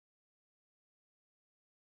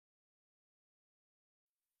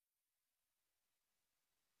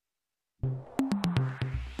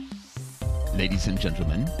Ladies and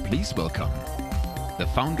gentlemen, please welcome the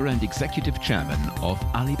founder and executive chairman of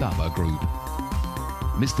Alibaba Group,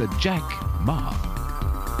 Mr. Jack Ma.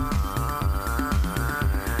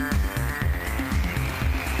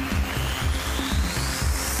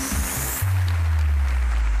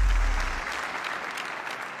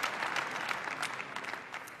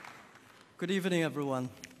 Good evening, everyone.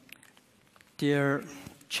 Dear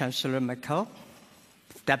Chancellor Merkel,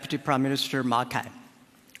 Deputy Prime Minister Ma Kai,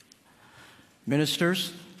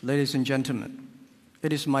 ministers, ladies and gentlemen,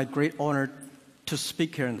 it is my great honor to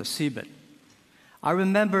speak here in the CeBIT. I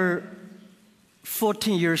remember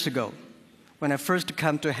 14 years ago, when I first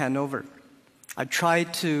came to Hanover, I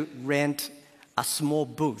tried to rent a small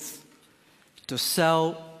booth to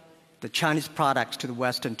sell the Chinese products to the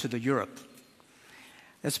West and to the Europe.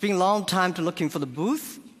 It's been a long time to looking for the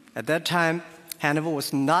booth. At that time, Hanover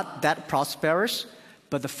was not that prosperous,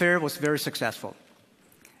 but the fair was very successful.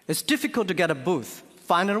 It's difficult to get a booth.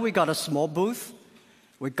 Finally, we got a small booth.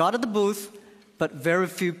 We got the booth, but very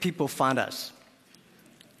few people found us.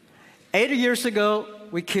 8 years ago,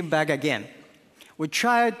 we came back again. We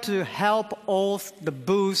tried to help all the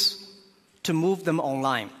booths to move them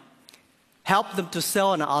online, help them to sell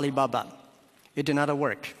on Alibaba. It did not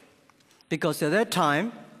work. Because at that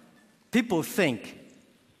time, people think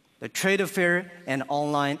the trade fair and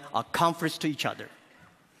online are conflicts to each other.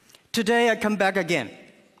 Today, I come back again.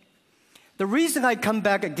 The reason I come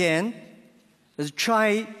back again is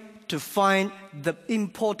try to find the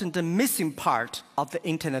important and missing part of the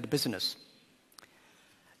internet business.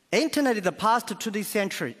 Internet in the past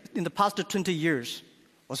 20 years,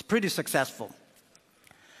 was pretty successful.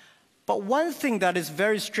 But one thing that is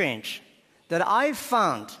very strange, that I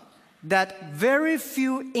found that very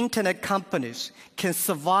few internet companies can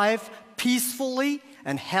survive peacefully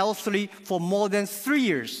and healthily for more than 3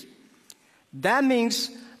 years. That means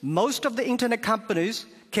most of the internet companies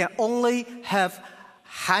can only have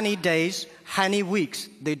honey days, honey weeks.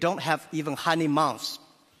 They don't have even honey months.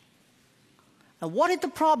 And what is the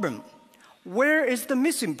problem? Where is the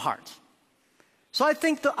missing part? So I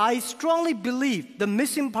think that I strongly believe the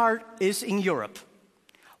missing part is in Europe.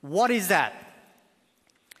 What is that?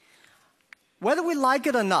 Whether we like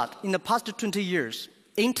it or not, in the past 20 years,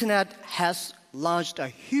 internet has launched a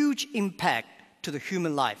huge impact to the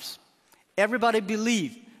human lives. Everybody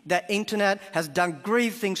believes that internet has done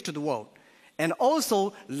great things to the world. And also,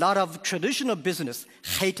 a lot of traditional business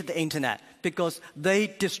hate the internet because they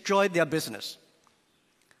destroy their business.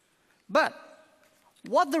 But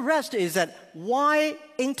what the rest is that why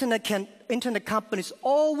internet companies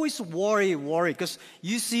always worry, because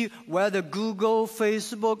you see whether Google,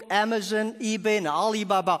 Facebook, Amazon, eBay, and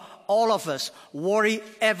Alibaba, all of us worry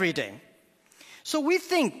every day. So we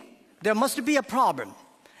think there must be a problem.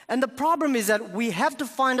 And the problem is that we have to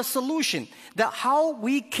find a solution that how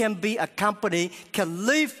we can be a company can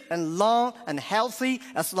live and long and healthy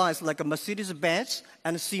as long as like a Mercedes-Benz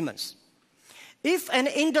and a Siemens. If an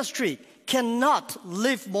industry cannot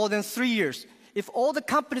live more than 3 years, if all the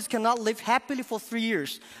companies cannot live happily for 3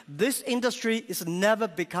 years, this industry is never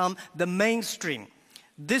become the mainstream.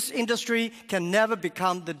 This industry can never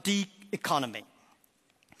become the D economy.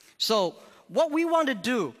 So what we want to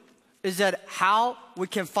do is that how we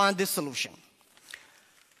can find this solution.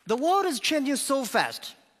 The world is changing so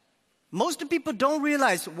fast. Most people don't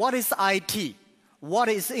realize what is IT, what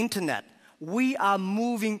is internet. We are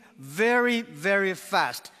moving very, very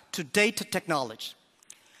fast to data technology.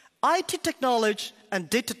 IT technology and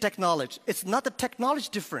data technology, it's not the technology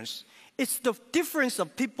difference. It's the difference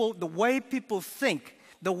of people, the way people think,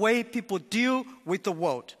 the way people deal with the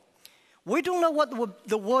world. We don't know what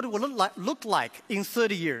the world will look like in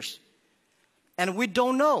 30 years. And we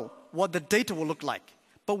don't know what the data will look like.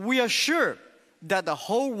 But we are sure that the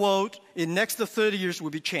whole world in the next 30 years will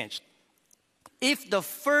be changed. If the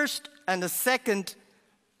first and the second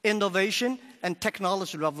innovation and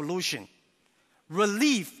technology revolution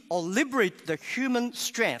relieve or liberate the human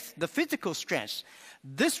strength, the physical strength,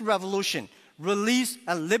 this revolution release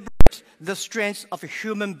and liberate the strength of a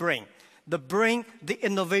human brain, the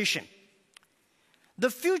innovation. The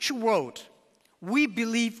future world, we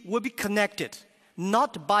believe, will be connected,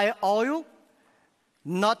 not by oil,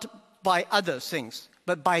 not by other things,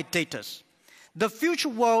 but by data. The future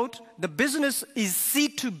world, the business is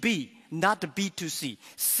C2B, not B2C.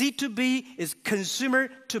 C2B is consumer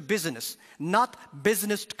to business, not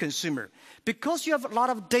business to consumer. Because you have a lot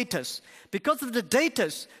of data, because of the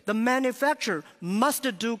data, the manufacturer must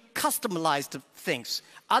do customized things.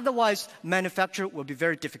 Otherwise, manufacture will be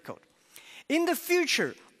very difficult. In the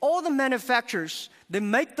future, all the manufacturers, they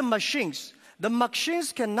make the machines. The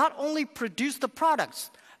machines can not only produce the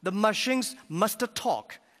products, The machines must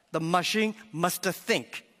talk. The machine must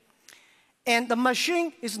think. And the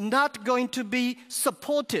machine is not going to be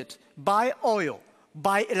supported by oil,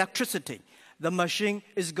 by electricity. The machine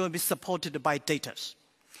is going to be supported by data.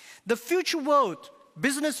 The future world,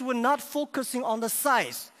 business will not focusing on the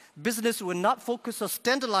size. Business will not focus on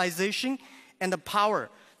standardization and the power.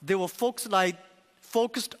 They will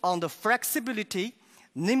focused on the flexibility,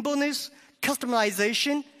 nimbleness,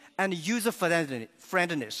 customization, and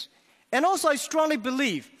user-friendliness. And also, I strongly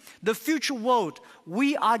believe the future world,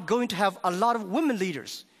 we are going to have a lot of women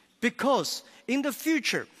leaders, because in the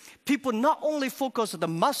future, people not only focus on the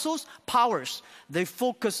muscles, powers, they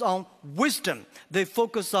focus on wisdom, they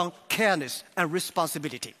focus on careness and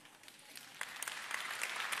responsibility.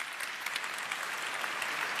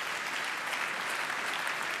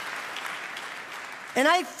 And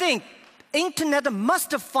I think internet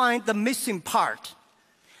must find the missing part.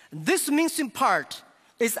 This missing part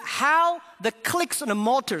is how the clicks and the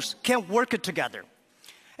motors can work together,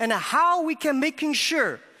 and how we can making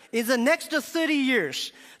sure in the next 30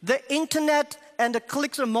 years, the internet and the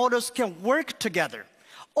clicks and motors can work together.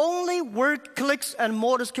 Only where clicks and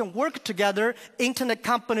motors can work together, internet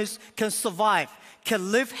companies can survive,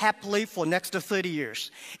 can live happily for next 30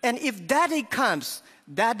 years. And if that day comes,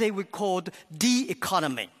 that day we call the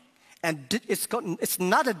economy. And it's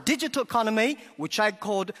not a digital economy, which I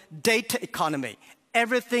called data economy.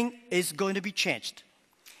 Everything is going to be changed.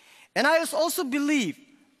 And I also believe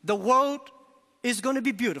the world is going to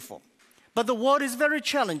be beautiful, but the world is very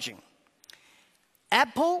challenging.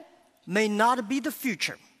 Apple may not be the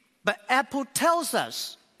future, but Apple tells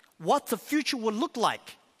us what the future will look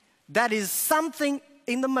like. That is something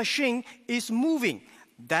in the machine is moving.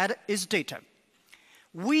 That is data.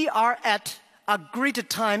 We are at a great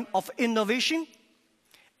time of innovation,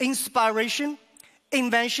 inspiration,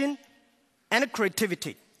 invention, and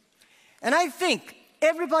creativity. And I think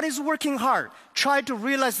everybody's working hard, trying to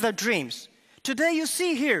realize their dreams. Today you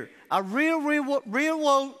see here are real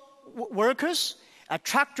world workers,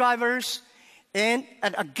 truck drivers, and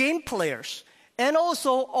game players, and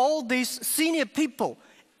also all these senior people.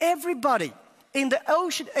 Everybody in the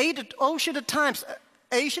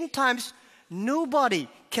ancient times, nobody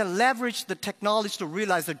can leverage the technology to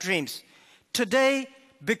realize their dreams. Today,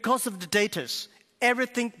 because of the data,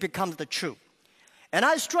 everything becomes the truth. And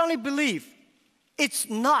I strongly believe it's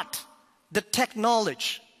not the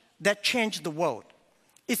technology that changed the world.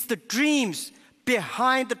 It's the dreams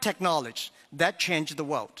behind the technology that changed the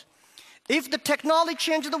world. If the technology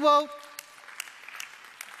changed the world,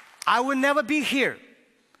 I will never be here.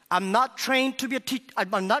 I'm not trained to be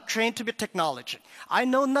a technology. I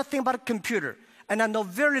know nothing about a computer, and I know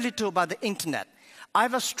very little about the internet. I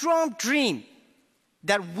have a strong dream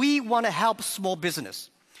that we want to help small business.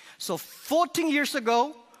 So 14 years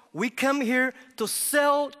ago, we come here to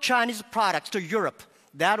sell Chinese products to Europe.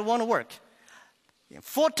 That won't work.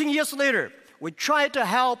 14 years later, we try to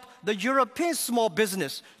help the European small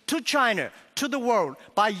business to China, to the world,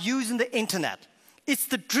 by using the internet. It's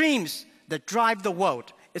the dreams that drive the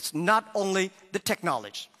world. It's not only the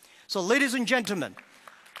technology. So ladies and gentlemen,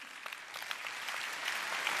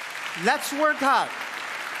 let's work hard.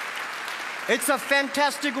 It's a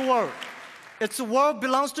fantastic world. It's a world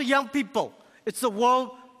belongs to young people. It's a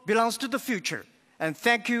world belongs to the future. And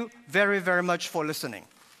thank you very, very much for listening.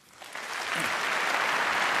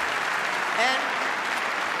 And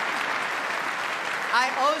I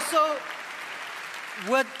also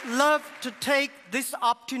would love to take this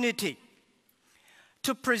opportunity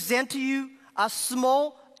to present to you a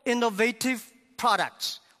small, innovative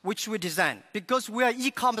products which we design, because we are an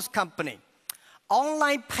e-commerce company.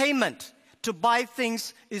 Online payment to buy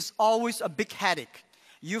things is always a big headache.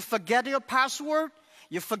 You forget your password,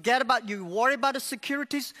 you worry about the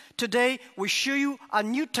securities. Today, we show you a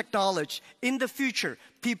new technology. In the future,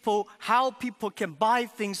 how people can buy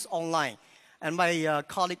things online. And my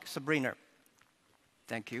colleague, Sabrina.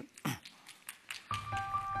 Thank you.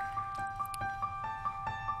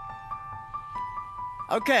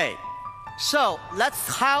 Okay, so let's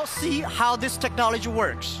see how this technology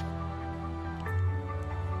works.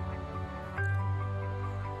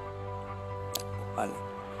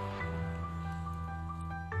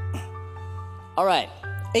 All right,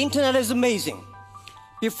 internet is amazing.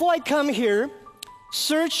 Before I come here,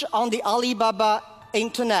 search on the Alibaba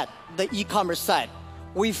internet, the e-commerce site.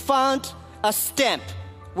 We found a stamp,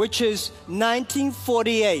 which is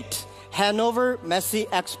 1948, Hanover Messe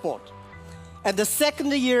Export. And the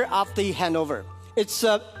second year after Hanover. It's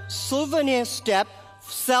a souvenir stamp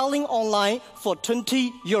selling online for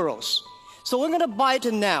 20 euros. So we're gonna buy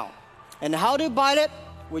it now. And how to buy it?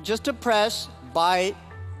 We just press buy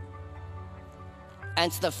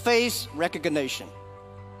and the face recognition.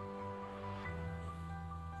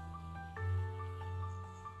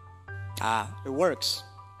 It works.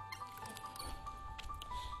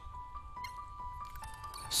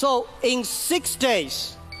 So in 6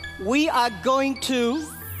 days, we are going to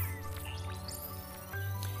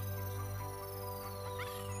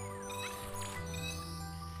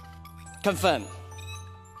confirm.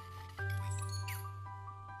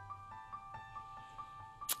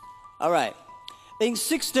 All right. In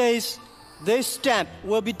 6 days, this stamp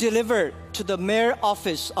will be delivered to the mayor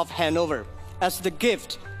office of Hanover as the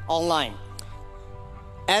gift online.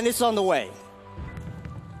 And it's on the way.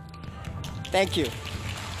 Thank you.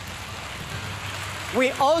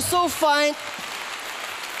 We also find,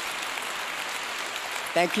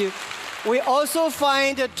 thank you. We also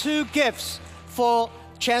find 2 gifts for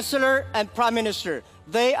Chancellor and Prime Minister.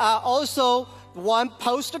 They are also 1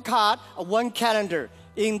 postcard, 1 calendar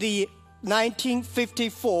in the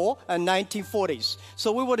 1954 and 1940s.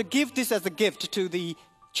 So we want to give this as a gift to the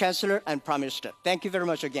Chancellor and Prime Minister. Thank you very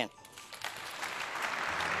much again.